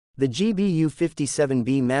The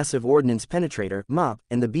GBU-57B Massive Ordnance Penetrator (MOP)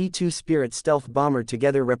 and the B-2 Spirit stealth bomber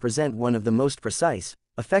together represent one of the most precise,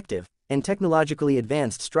 effective, and technologically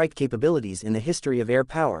advanced strike capabilities in the history of air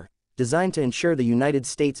power, designed to ensure the United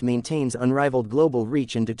States maintains unrivaled global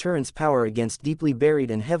reach and deterrence power against deeply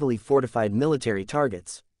buried and heavily fortified military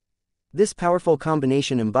targets. This powerful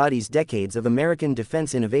combination embodies decades of American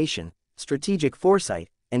defense innovation, strategic foresight,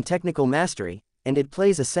 and technical mastery, and it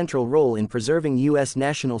plays a central role in preserving U.S.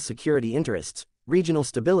 national security interests, regional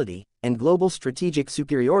stability, and global strategic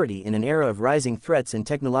superiority in an era of rising threats and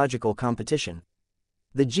technological competition.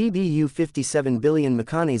 The GBU-57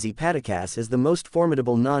 Massive is the most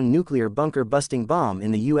formidable non-nuclear bunker-busting bomb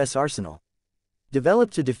in the U.S. arsenal.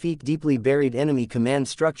 Developed to defeat deeply buried enemy command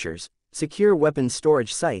structures, secure weapons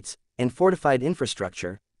storage sites, and fortified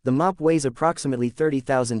infrastructure, the MOP weighs approximately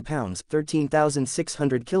 30,000 pounds,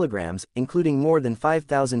 13,600 kilograms, including more than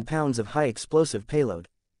 5,000 pounds of high-explosive payload.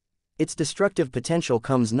 Its destructive potential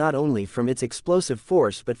comes not only from its explosive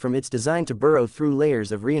force but from its design to burrow through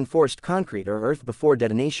layers of reinforced concrete or earth before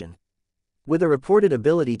detonation. With a reported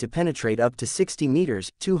ability to penetrate up to 60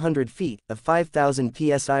 meters, 200 feet, of 5,000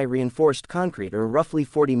 psi reinforced concrete or roughly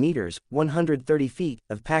 40 meters, 130 feet,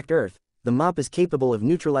 of packed earth, the MOP is capable of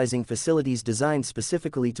neutralizing facilities designed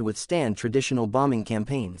specifically to withstand traditional bombing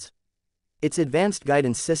campaigns. Its advanced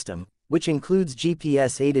guidance system, which includes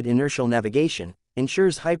GPS-aided inertial navigation,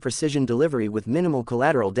 ensures high-precision delivery with minimal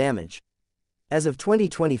collateral damage. As of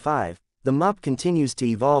 2025, the MOP continues to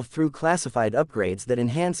evolve through classified upgrades that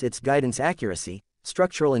enhance its guidance accuracy,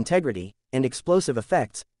 structural integrity, and explosive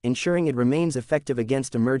effects, ensuring it remains effective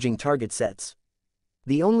against emerging target sets.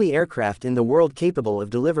 The only aircraft in the world capable of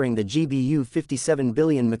delivering the GBU-57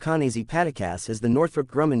 Massive is the Northrop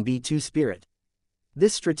Grumman B-2 Spirit.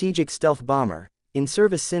 This strategic stealth bomber, in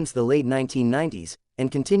service since the late 1990s,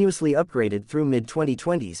 and continuously upgraded through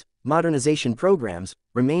mid-2020s, modernization programs,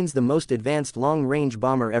 remains the most advanced long-range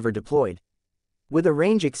bomber ever deployed. With a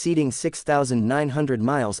range exceeding 6,900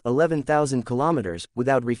 miles, 11,000 kilometers,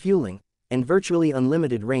 without refueling, and virtually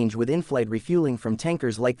unlimited range with in-flight refueling from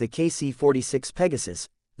tankers like the KC-46 Pegasus,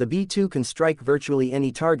 the B-2 can strike virtually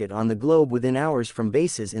any target on the globe within hours from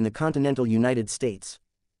bases in the continental United States.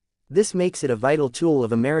 This makes it a vital tool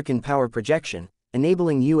of American power projection,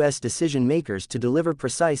 enabling U.S. decision-makers to deliver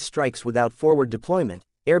precise strikes without forward deployment,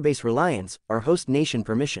 airbase reliance, or host nation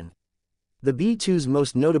permission. The B-2's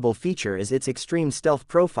most notable feature is its extreme stealth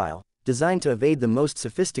profile, designed to evade the most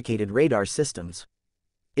sophisticated radar systems.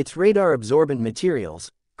 Its radar-absorbent materials,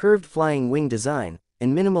 curved flying wing design,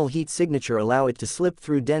 and minimal heat signature allow it to slip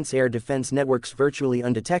through dense air defense networks virtually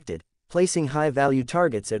undetected, placing high-value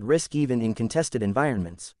targets at risk even in contested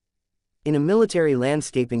environments. In a military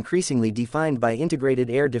landscape increasingly defined by integrated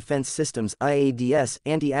air defense systems (IADS),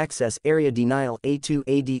 anti-access area denial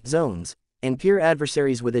 (A2AD) zones, and peer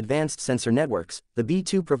adversaries with advanced sensor networks, the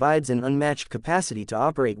B-2 provides an unmatched capacity to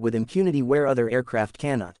operate with impunity where other aircraft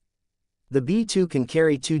cannot. The B-2 can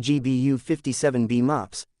carry 2 GBU-57B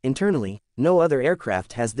MOPs. Internally, no other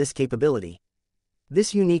aircraft has this capability.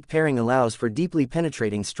 This unique pairing allows for deeply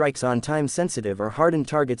penetrating strikes on time-sensitive or hardened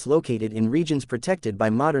targets located in regions protected by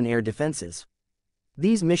modern air defenses.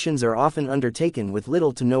 These missions are often undertaken with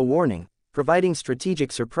little to no warning, providing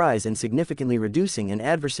strategic surprise and significantly reducing an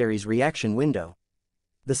adversary's reaction window.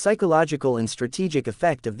 The psychological and strategic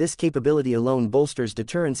effect of this capability alone bolsters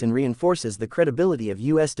deterrence and reinforces the credibility of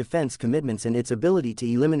U.S. defense commitments and its ability to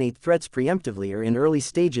eliminate threats preemptively or in early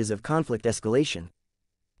stages of conflict escalation.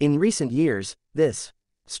 In recent years, this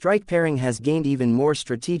strike pairing has gained even more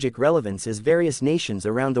strategic relevance as various nations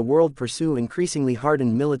around the world pursue increasingly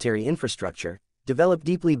hardened military infrastructure, develop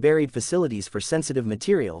deeply buried facilities for sensitive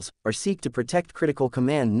materials, or seek to protect critical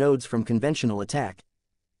command nodes from conventional attack.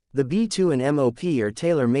 The B-2 and MOP are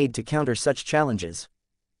tailor-made to counter such challenges.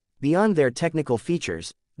 Beyond their technical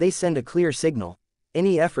features, they send a clear signal: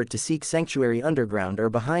 any effort to seek sanctuary underground or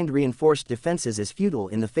behind reinforced defenses is futile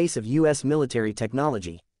in the face of U.S. military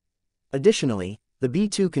technology. Additionally, the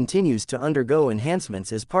B-2 continues to undergo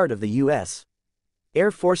enhancements as part of the U.S.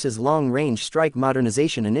 Air Force's long-range strike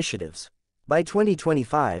modernization initiatives. By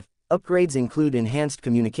 2025, upgrades include enhanced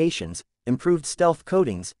communications, improved stealth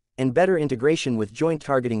coatings, and better integration with joint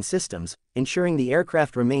targeting systems, ensuring the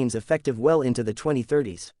aircraft remains effective well into the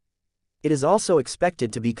 2030s. It is also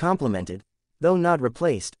expected to be complemented, though not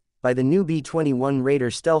replaced, by the new B-21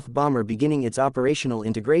 Raider stealth bomber beginning its operational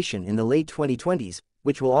integration in the late 2020s,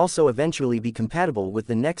 which will also eventually be compatible with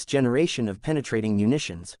the next generation of penetrating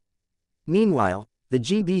munitions. Meanwhile, the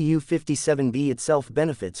GBU-57B itself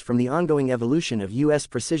benefits from the ongoing evolution of U.S.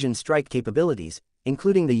 precision strike capabilities,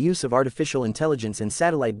 including the use of artificial intelligence and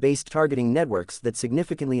satellite-based targeting networks that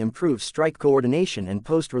significantly improve strike coordination and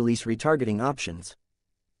post-release retargeting options.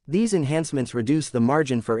 These enhancements reduce the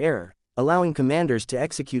margin for error, allowing commanders to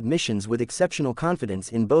execute missions with exceptional confidence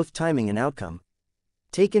in both timing and outcome.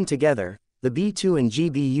 Taken together, the B-2 and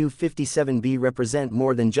GBU-57B represent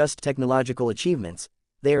more than just technological achievements.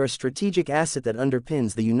 They are a strategic asset that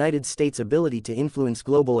underpins the United States' ability to influence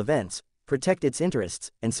global events, protect its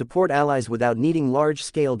interests, and support allies without needing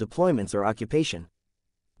large-scale deployments or occupation.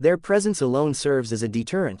 Their presence alone serves as a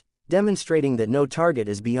deterrent, demonstrating that no target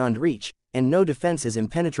is beyond reach, and no defense is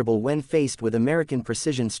impenetrable when faced with American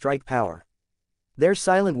precision strike power. Their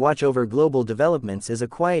silent watch over global developments is a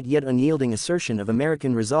quiet yet unyielding assertion of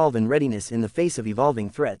American resolve and readiness in the face of evolving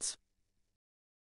threats.